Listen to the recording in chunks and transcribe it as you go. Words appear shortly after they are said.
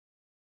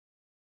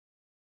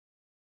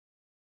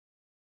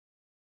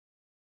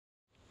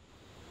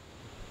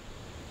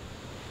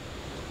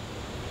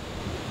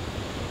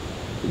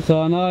So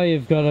I know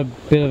you've got a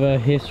bit of a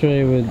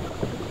history with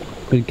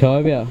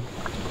cobia.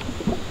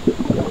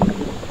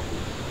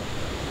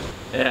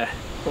 Yeah,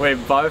 we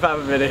both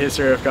have a bit of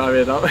history of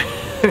cobia, don't we?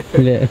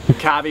 Yeah.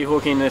 Cabby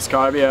hooking this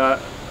cobia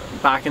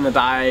back in the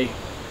day,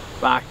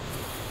 back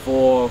 4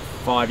 or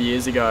 5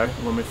 years ago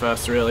when we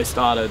first really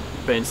started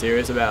being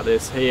serious about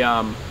this. He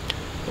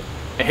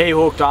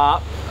hooked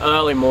up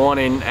early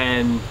morning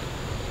and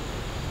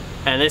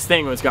this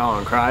thing was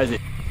going crazy.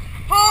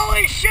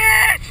 Holy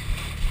shit!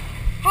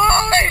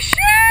 Holy shit!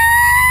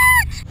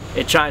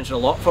 It changed a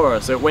lot for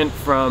us. It went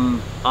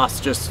from us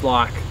just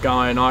like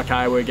going,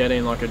 okay, we're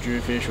getting like a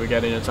jewfish, we're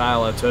getting a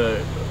tailor,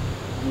 to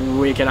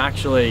we can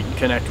actually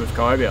connect with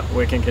cobia,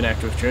 we can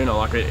connect with tuna.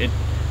 Like it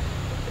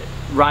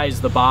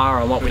raised the bar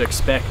on what we'd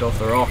expect off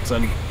the rocks,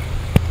 and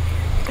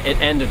it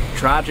ended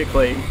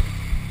tragically.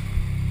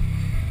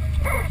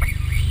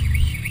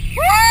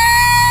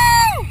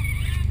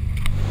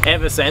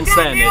 Ever since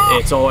then,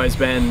 it's always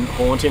been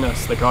haunting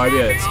us, the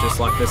cobia. It's just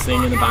like this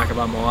thing in the back of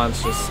our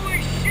minds. Just,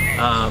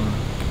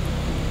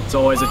 it's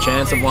always a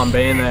chance of one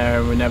being there,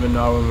 and we never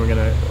know when we're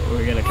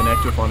gonna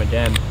connect with one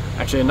again.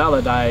 Actually,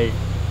 another day,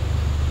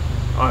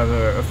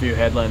 over a few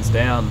headlands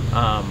down,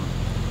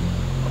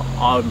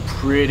 I'm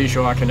pretty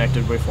sure I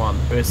connected with one.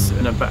 It was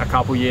in a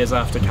couple years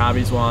after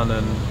Cabby's one,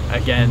 and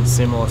again,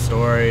 similar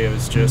story. It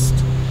was just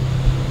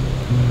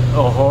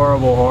a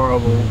horrible,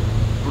 horrible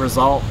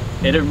result.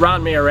 It had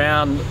run me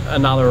around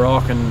another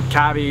rock, and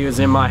Cabby was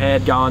in my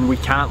head going, we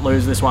can't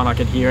lose this one. I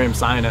could hear him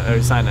saying it. He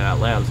was saying it out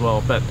loud as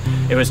well. But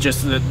it was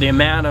just the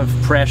amount of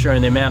pressure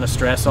and the amount of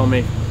stress on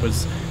me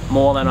was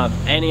more than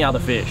any other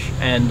fish.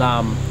 And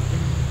I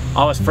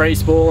was free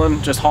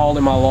spooling, just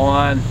holding my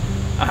line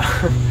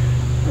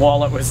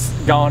while it was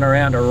going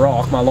around a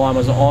rock. My line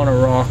was on a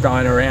rock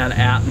going around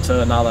out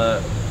into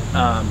another,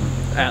 out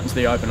into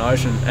the open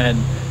ocean.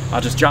 And I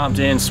just jumped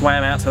in,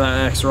 swam out to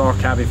that next rock.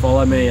 Cabby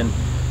followed me and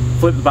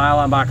flipped the bail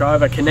line back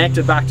over,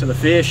 connected back to the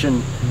fish,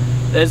 and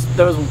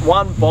there was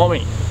one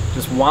bommy,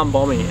 just one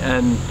bommy,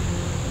 and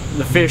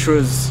the fish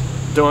was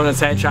doing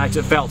its head shakes.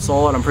 It felt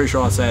solid. I'm pretty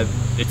sure I said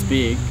it's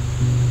big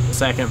a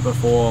second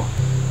before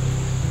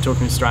it took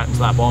me straight into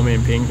that bommy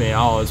and pinged me.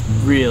 I was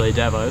really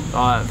devoed.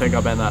 I don't think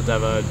I've been that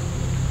devoed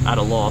at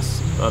a loss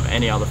of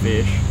any other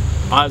fish.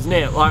 I was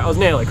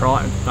nearly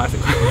crying,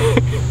 basically.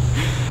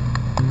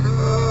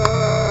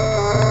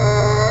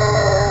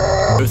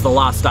 It was the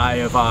last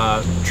day of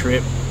our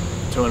trip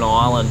to an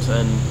island,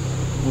 and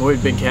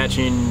we'd been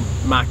catching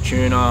mac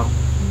tuna,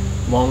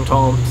 long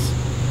toms,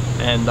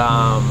 and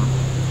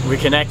we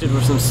connected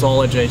with some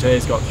solid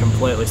GTs, got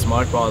completely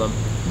smoked by them.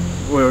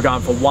 We were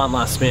going for one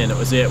last spin, it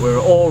was it. We were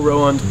all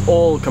ruined,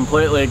 all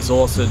completely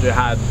exhausted. We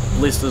had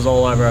blisters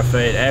all over our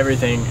feet,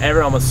 everything.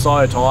 Everyone was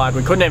so tired.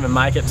 We couldn't even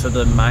make it to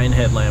the main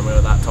headland, we were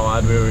that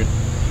tired.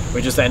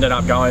 We just ended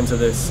up going to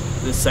this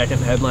second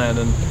headland,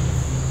 and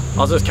I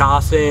was just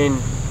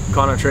casting,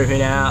 kind of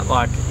tripping out,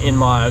 like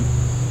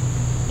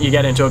you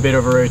get into a bit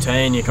of a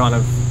routine,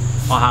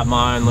 I have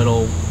my own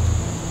little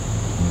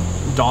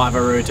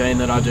diver routine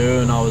that I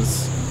do, and I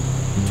was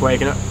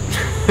tweaking it.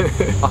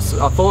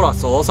 I thought I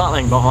saw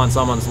something behind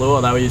someone's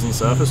lure. They were using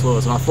surface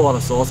lures, and I thought I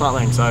saw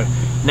something. So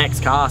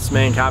next cast,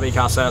 me and Cabby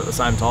cast out at the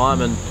same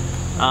time, and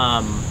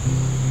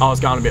I was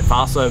going a bit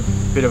faster, a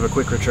bit of a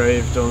quick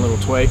retrieve, doing little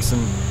tweaks,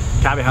 and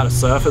Cabby had a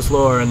surface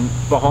lure, and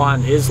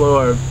behind his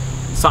lure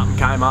something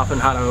came up and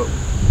had a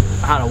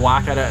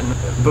whack at it,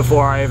 and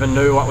before I even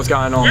knew what was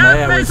going on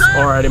there, was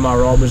already my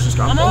rod was just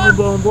going boom,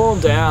 boom, boom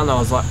down. I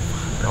was like,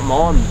 I'm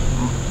on,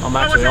 I'm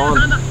actually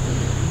on.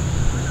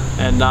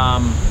 And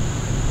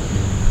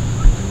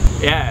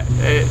yeah,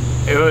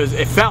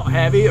 it felt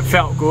heavy, it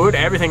felt good,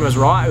 everything was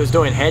right. It was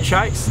doing head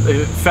shakes,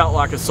 it felt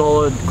like a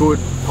solid, good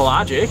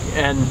pelagic,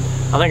 and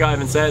I think I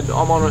even said,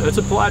 it's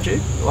a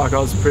pelagic, like I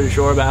was pretty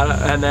sure about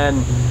it. And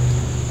then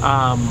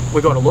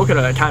we got to look at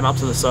it, it came up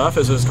to the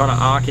surface, it was kind of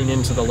arcing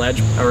into the ledge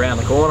around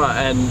the corner,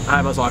 and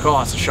Ham was like, oh,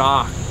 it's a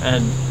shark.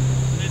 And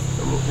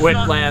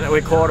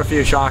we caught a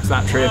few sharks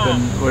that trip,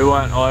 and we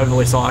weren't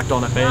overly psyched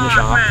on it being a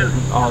shark. And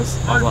I was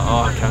like,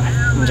 oh, okay.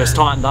 And just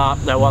tightened up,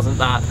 there wasn't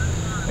that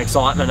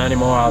excitement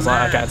anymore. I was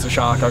like, okay, it's a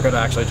shark, I've got to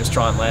actually just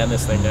try and land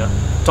this thing now.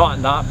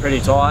 Tightened up pretty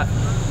tight,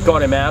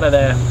 got him out of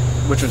there,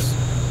 which was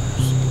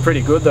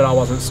pretty good that I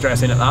wasn't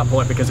stressing at that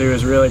point, because he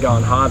was really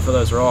going hard for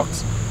those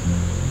rocks.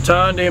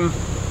 Turned him,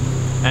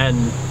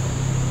 and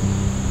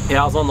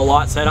yeah, I was on the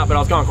light setup, but I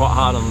was going quite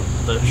hard on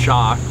the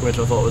shark, which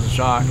I thought was a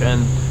shark.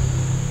 And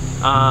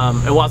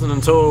it wasn't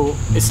until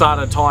it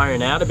started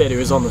tiring out a bit, he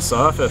was on the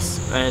surface,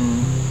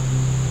 and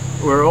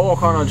we were all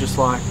kind of just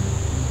like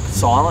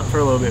silent for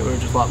a little bit. We were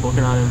just like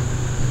looking at him,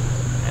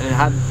 and it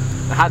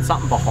had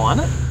something behind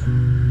it.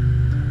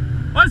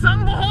 There's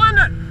something behind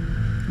it!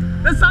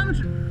 There's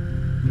something...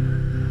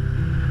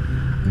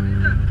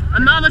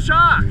 Another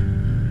shark!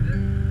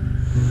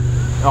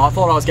 I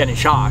thought I was getting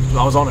sharked.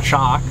 I was on a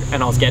shark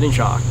and I was getting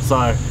sharked.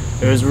 So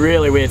it was a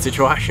really weird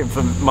situation.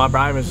 My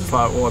brain was just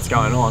like, well, what's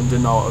going on?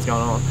 Didn't know what was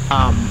going on.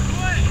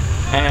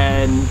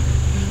 And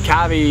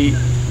Cabby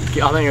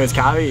I think it was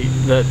Cobia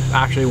that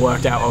actually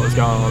worked out what was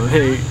going on.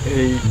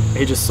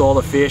 He just saw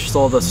the fish,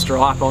 saw the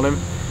stripe on him,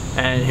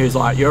 and he was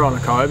like, "You're on a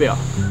cobia."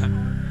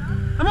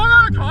 Am I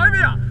on a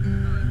cobia?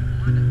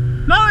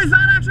 No, is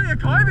that actually a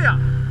cobia?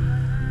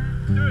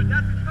 Dude,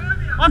 that's a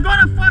cobia. I've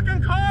got a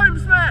fucking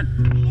cobs, man.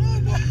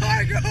 Oh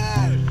my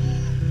god!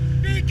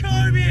 Big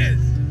cobias!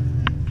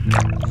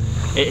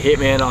 It hit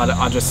me and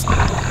I just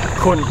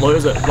couldn't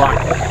lose it. Like,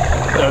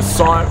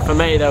 for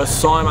me, there was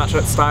so much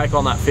at stake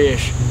on that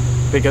fish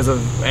because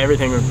of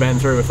everything we've been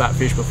through with that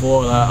fish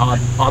before. That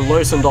I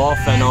loosened off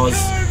and I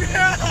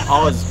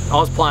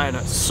was playing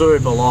it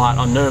super light.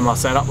 I knew my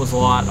setup was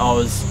light. I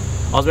was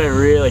being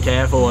really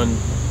careful, and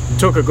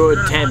took a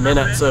good 10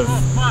 minutes of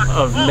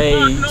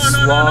me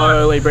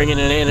slowly bringing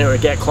it in. It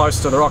would get close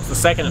to the rocks. The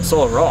second it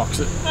saw the rocks,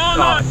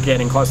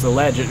 getting close to the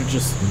ledge, it would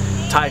just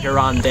take a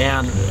run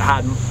down. It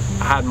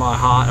had my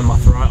heart and my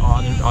throat.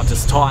 I'd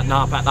just tighten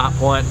up at that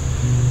point,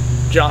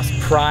 just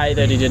pray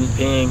that he didn't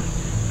ping,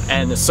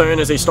 and as soon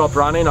as he stopped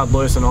running, I'd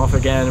loosen off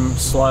again and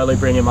slowly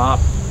bring him up.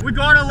 We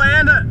gotta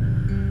land it.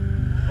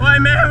 Oi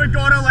man, we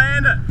gotta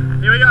land it.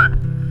 Here we go.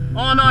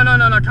 Oh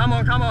no, come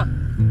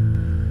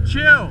on.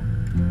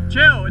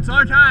 Chill, it's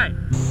okay.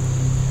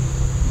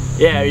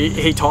 Yeah,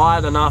 he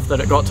tired enough that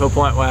it got to a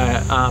point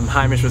where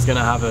Hamish was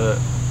gonna have a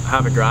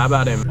grab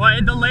at him.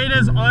 Wait, the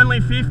leader's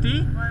only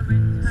 50,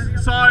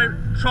 so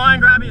try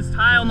and grab his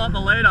tail, not the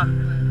leader.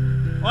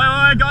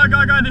 Oi,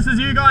 go, this is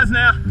you guys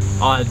now.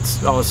 I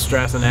was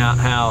stressing out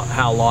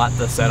how light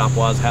the setup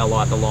was, how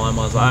light the line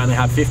was. I only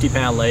had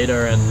 50-pound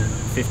leader and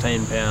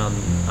 15-pound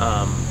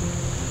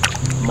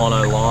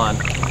mono line,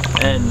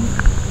 and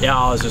yeah,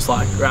 I was just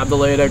like, grab the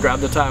leader, grab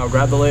the tail,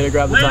 grab the leader,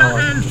 grab the tail,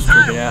 like, just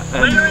freaking out.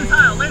 Leader and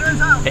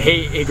tail.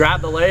 He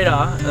grabbed the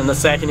leader, and the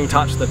second he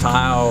touched the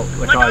tail,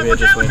 the cobia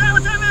just went,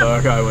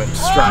 Burko went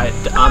straight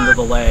under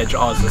the ledge.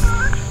 I was just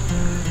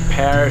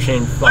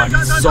perishing, like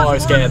so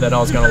scared that I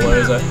was going to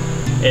lose it.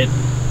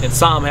 It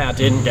somehow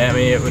didn't get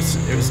me. It was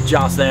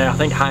just there. I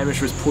think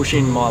Hamish was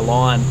pushing my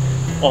line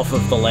off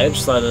of the ledge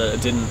so that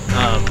it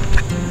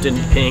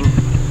didn't ping,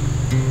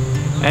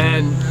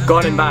 and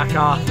got him back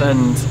up,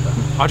 and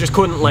I just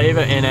couldn't leave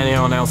it in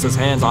anyone else's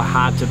hands. I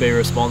had to be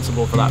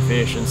responsible for that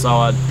fish, and so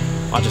I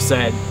just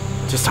said,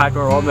 just take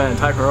my rod, man,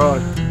 take my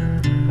rod.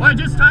 Wait,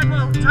 just take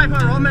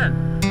my rod, man.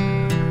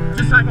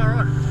 Just take my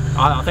rod.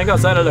 I think I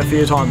said it a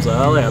few times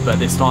earlier, but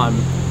this time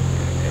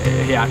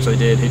he actually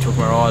did. He took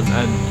my rod,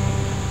 and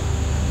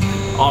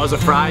I was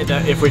afraid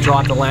that if we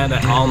tried to land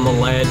it on the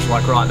ledge,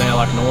 like right there,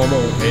 like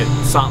normal,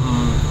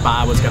 something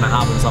bad was going to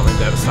happen, something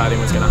devastating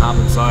was going to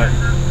happen. So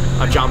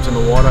I jumped in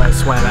the water,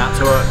 swam out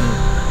to it, and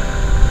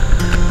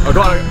I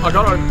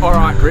got an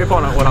alright grip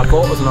on it, what I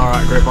thought was an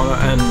alright grip on it,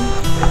 and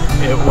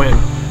it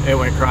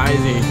went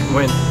crazy. It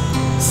went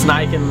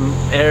snaking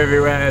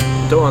everywhere,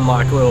 doing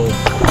like little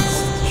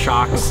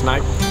shark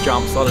snake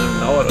jumps. I didn't even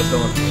know what it was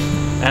doing,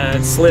 and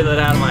it slithered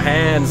out of my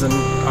hands, and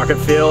I could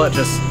feel it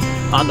just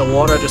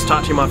underwater, just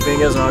touching my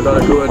fingers, and I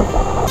got a good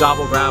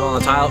double grab on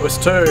the tail. It was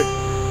too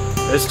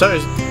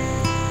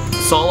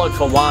solid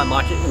for one.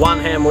 Like, one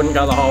hand wouldn't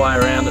go the whole way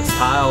around its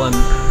tail, and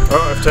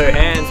with two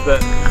hands, but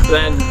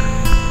then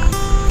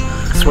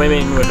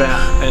swimming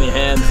without any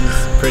hands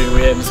is pretty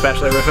weird,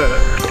 especially with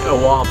a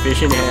wild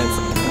fish in your hands.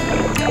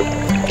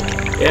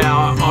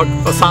 Yeah,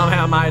 I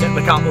somehow made it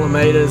a couple of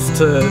meters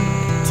to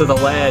the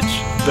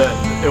ledge, but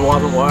it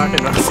wasn't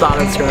working. I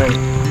started screaming.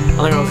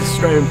 I think I was just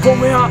screaming, "Pull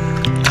me up!"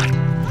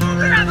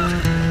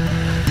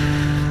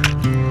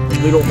 A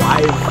little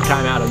wave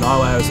came out of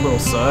nowhere. It was a little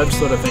surge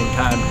sort of thing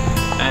came,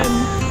 and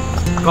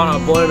kind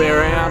of blew me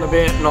around a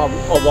bit, and I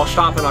washed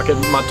up, and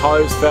my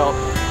toes got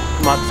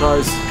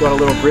a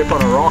little grip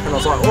on a rock, and I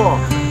was like, oh,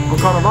 I'm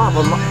kind of up,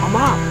 I'm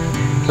up.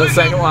 The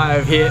second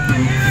wave hit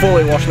and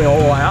fully washed me all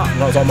the way up,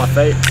 and I was on my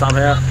feet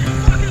somehow,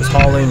 just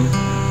holding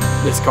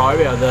this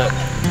cobia that,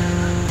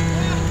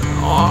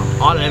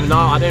 I don't even know,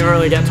 I didn't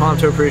really get time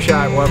to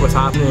appreciate what was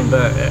happening,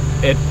 but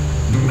it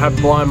had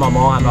blown my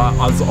mind.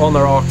 I was on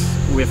the rocks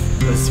with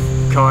this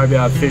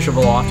cobia, fish of a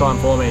lifetime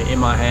for me, in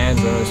my hands,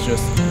 and it was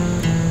just,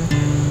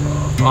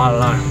 I don't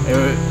know,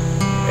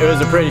 it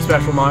was a pretty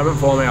special moment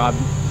for me.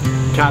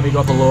 Cobia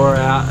got the lure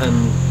out,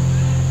 and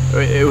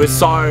it was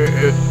so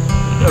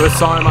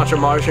much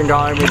emotion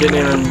going. We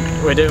didn't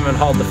even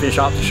hold the fish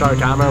up to show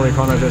camera. We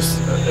kind of just,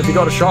 if you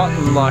got a shot,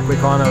 and like we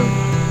kind of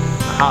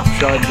half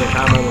showed the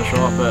camera the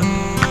shot, but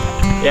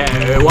yeah,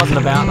 it wasn't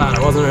about that.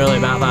 It wasn't really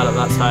about that at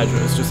that stage.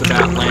 It was just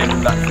about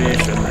landing that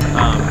fish and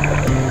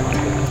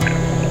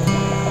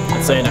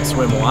seeing it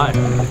swim away.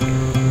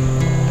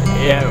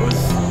 Yeah,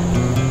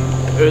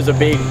 it was a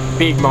big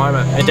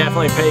moment. It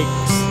definitely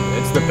peaks.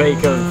 It's the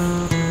peak of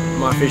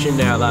my fishing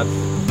now.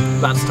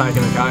 That's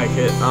taken the cake.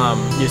 It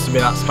used to be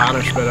that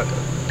Spanish, but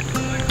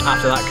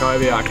after that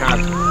cobia, I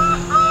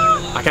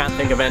can't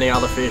think of any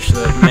other fish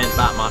that meant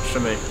that much to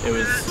me. It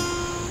was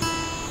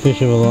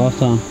fish of a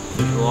lifetime.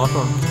 Fish of a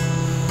lifetime.